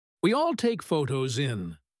We all take photos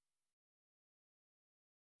in.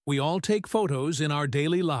 We all take photos in our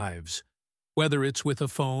daily lives, whether it's with a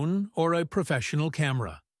phone or a professional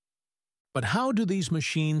camera. But how do these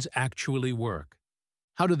machines actually work?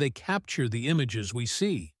 How do they capture the images we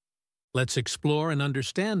see? Let's explore and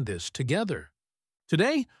understand this together.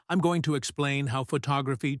 Today, I'm going to explain how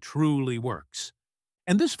photography truly works.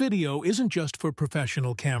 And this video isn't just for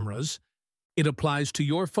professional cameras. It applies to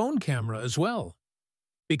your phone camera as well.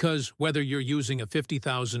 Because whether you're using a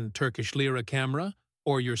 50,000 Turkish lira camera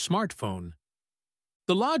or your smartphone,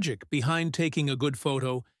 the logic behind taking a good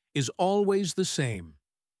photo is always the same.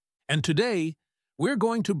 And today, we're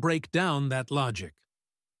going to break down that logic.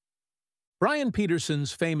 Bryan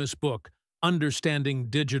Peterson's famous book, Understanding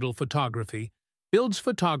Digital Photography, builds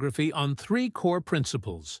photography on three core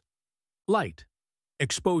principles: light,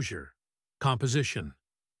 exposure, composition.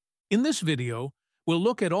 In this video, we'll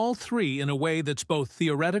look at all three in a way that's both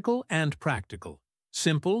theoretical and practical,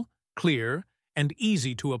 simple, clear, and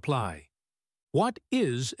easy to apply. What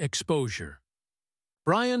is exposure?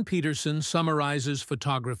 Bryan Peterson summarizes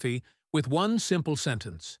photography with one simple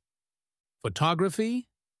sentence: photography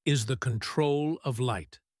is the control of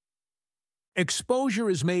light. Exposure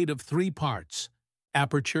is made of three parts: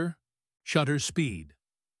 aperture, shutter speed,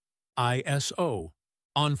 ISO.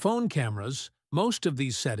 On phone cameras, most of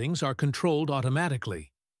these settings are controlled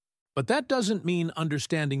automatically. But that doesn't mean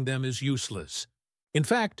understanding them is useless. In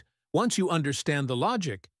fact, once you understand the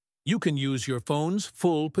logic, you can use your phone's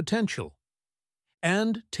full potential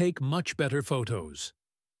and take much better photos.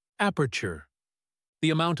 Aperture,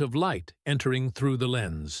 the amount of light entering through the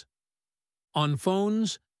lens. On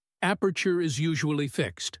phones, aperture is usually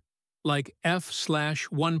fixed, like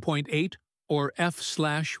f/1.8 or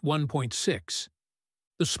f/1.6.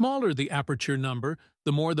 The smaller the aperture number,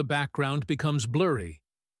 the more the background becomes blurry.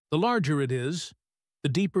 The larger it is, the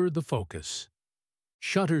deeper the focus.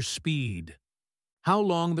 Shutter speed, how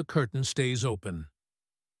long the curtain stays open.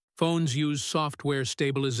 Phones use software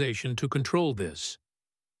stabilization to control this.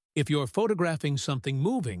 If you're photographing something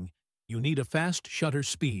moving, you need a fast shutter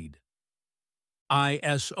speed.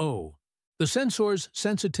 ISO, the sensor's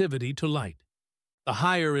sensitivity to light. The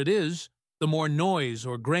higher it is, the more noise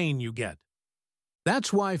or grain you get.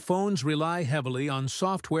 That's why phones rely heavily on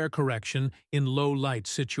software correction in low-light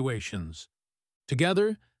situations.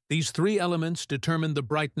 Together, these three elements determine the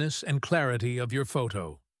brightness and clarity of your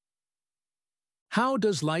photo. How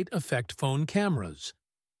does light affect phone cameras?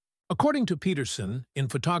 According to Peterson, in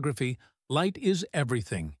photography, light is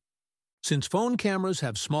everything. Since phone cameras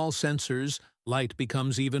have small sensors, light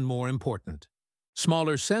becomes even more important.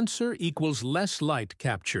 Smaller sensor equals less light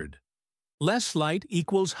captured. Less light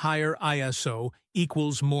equals higher ISO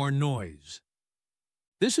equals more noise.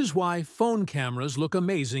 This is why phone cameras look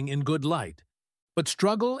amazing in good light, but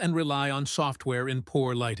struggle and rely on software in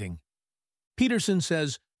poor lighting. Peterson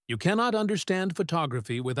says, you cannot understand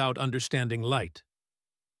photography without understanding light.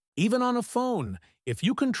 Even on a phone, if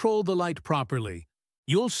you control the light properly,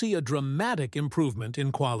 you'll see a dramatic improvement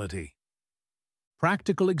in quality.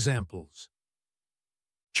 Practical examples.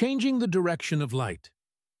 Changing the direction of light.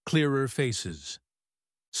 Clearer faces.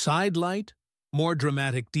 Side light, more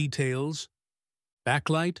dramatic details.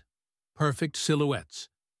 Backlight, perfect silhouettes.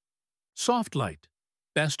 Soft light,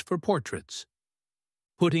 best for portraits.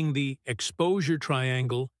 Putting the exposure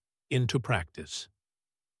triangle into practice.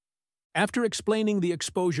 After explaining the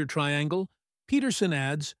exposure triangle, Peterson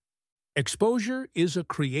adds, exposure is a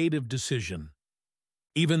creative decision.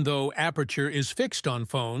 Even though aperture is fixed on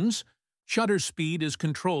phones, shutter speed is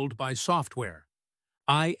controlled by software.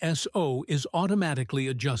 ISO is automatically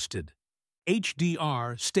adjusted.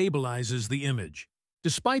 HDR stabilizes the image.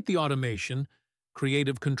 Despite the automation,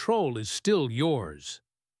 creative control is still yours.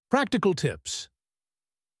 Practical tips.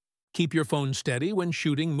 Keep your phone steady when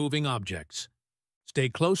shooting moving objects. Stay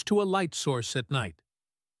close to a light source at night.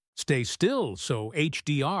 Stay still so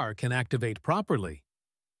HDR can activate properly.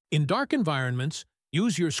 In dark environments,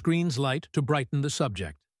 use your screen's light to brighten the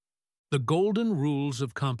subject. The golden rules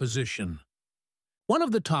of composition. One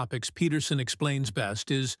of the topics Peterson explains best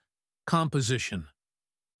is composition.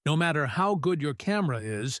 No matter how good your camera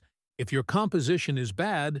is, if your composition is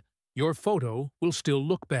bad, your photo will still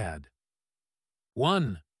look bad.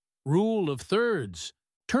 1. Rule of thirds.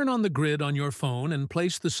 Turn on the grid on your phone and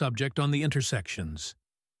place the subject on the intersections.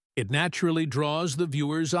 It naturally draws the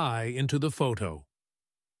viewer's eye into the photo.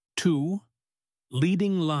 2.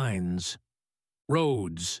 Leading lines.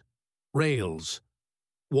 Roads, rails,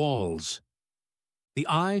 walls. The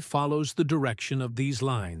eye follows the direction of these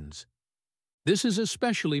lines. This is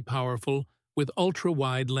especially powerful with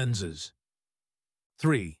ultra-wide lenses.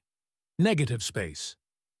 3. Negative space.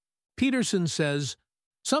 Peterson says,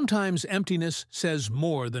 sometimes emptiness says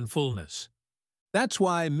more than fullness. That's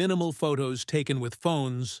why minimal photos taken with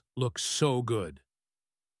phones look so good.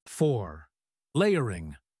 4.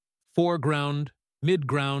 Layering. Foreground,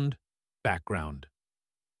 midground, background.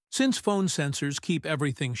 Since phone sensors keep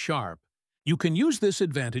everything sharp, you can use this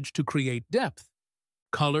advantage to create depth,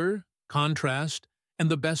 color, contrast, and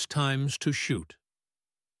the best times to shoot.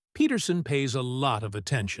 Peterson pays a lot of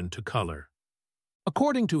attention to color.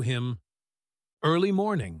 According to him, early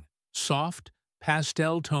morning, soft,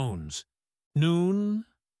 pastel tones. Noon,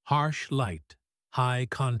 harsh light, high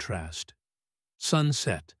contrast.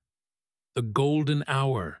 Sunset, the golden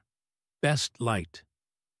hour, best light.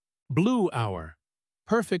 Blue hour,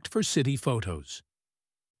 perfect for city photos.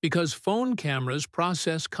 Because phone cameras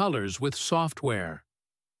process colors with software,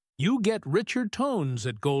 you get richer tones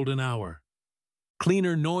at golden hour.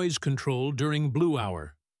 Cleaner noise control during blue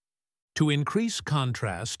hour. To increase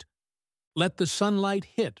contrast, let the sunlight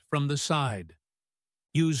hit from the side.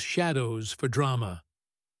 Use shadows for drama.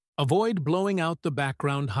 Avoid blowing out the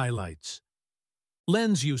background highlights.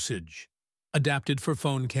 Lens usage, adapted for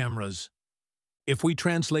phone cameras. If we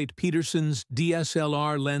translate Peterson's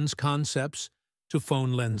DSLR lens concepts to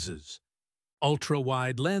phone lenses.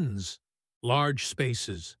 Ultra-wide lens, large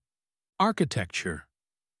spaces. Architecture,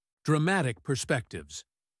 dramatic perspectives.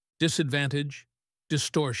 Disadvantage,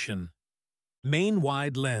 distortion. Main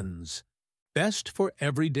wide lens, best for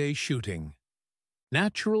everyday shooting.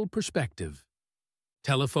 Natural perspective.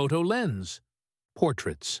 Telephoto lens,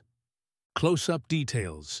 portraits. Close-up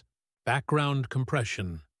details, background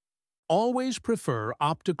compression. Always prefer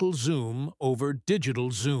optical zoom over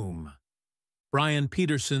digital zoom. Bryan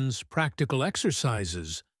Peterson's Practical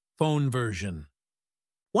Exercises, phone version.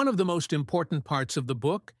 One of the most important parts of the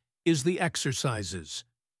book is the exercises.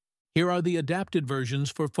 Here are the adapted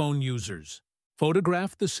versions for phone users.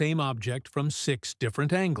 Photograph the same object from 6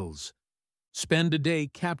 different angles. Spend a day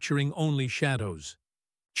capturing only shadows.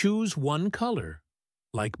 Choose one color,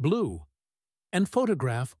 like blue, and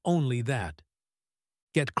photograph only that.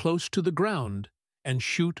 Get close to the ground and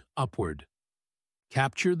shoot upward.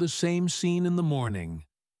 Capture the same scene in the morning,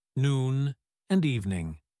 noon, and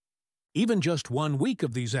evening. Even just 1 week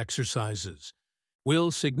of these exercises will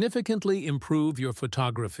significantly improve your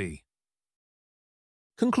photography.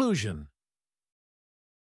 Conclusion.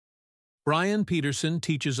 Bryan Peterson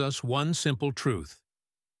teaches us one simple truth.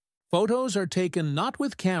 Photos are taken not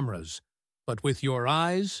with cameras, but with your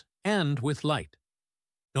eyes and with light.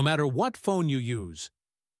 No matter what phone you use,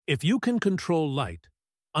 if you can control light,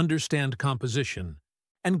 understand composition,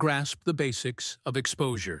 and grasp the basics of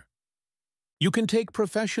exposure, you can take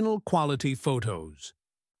professional quality photos.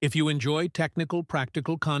 If you enjoy technical,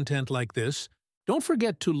 practical content like this, don't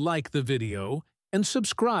forget to like the video and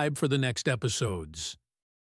subscribe for the next episodes.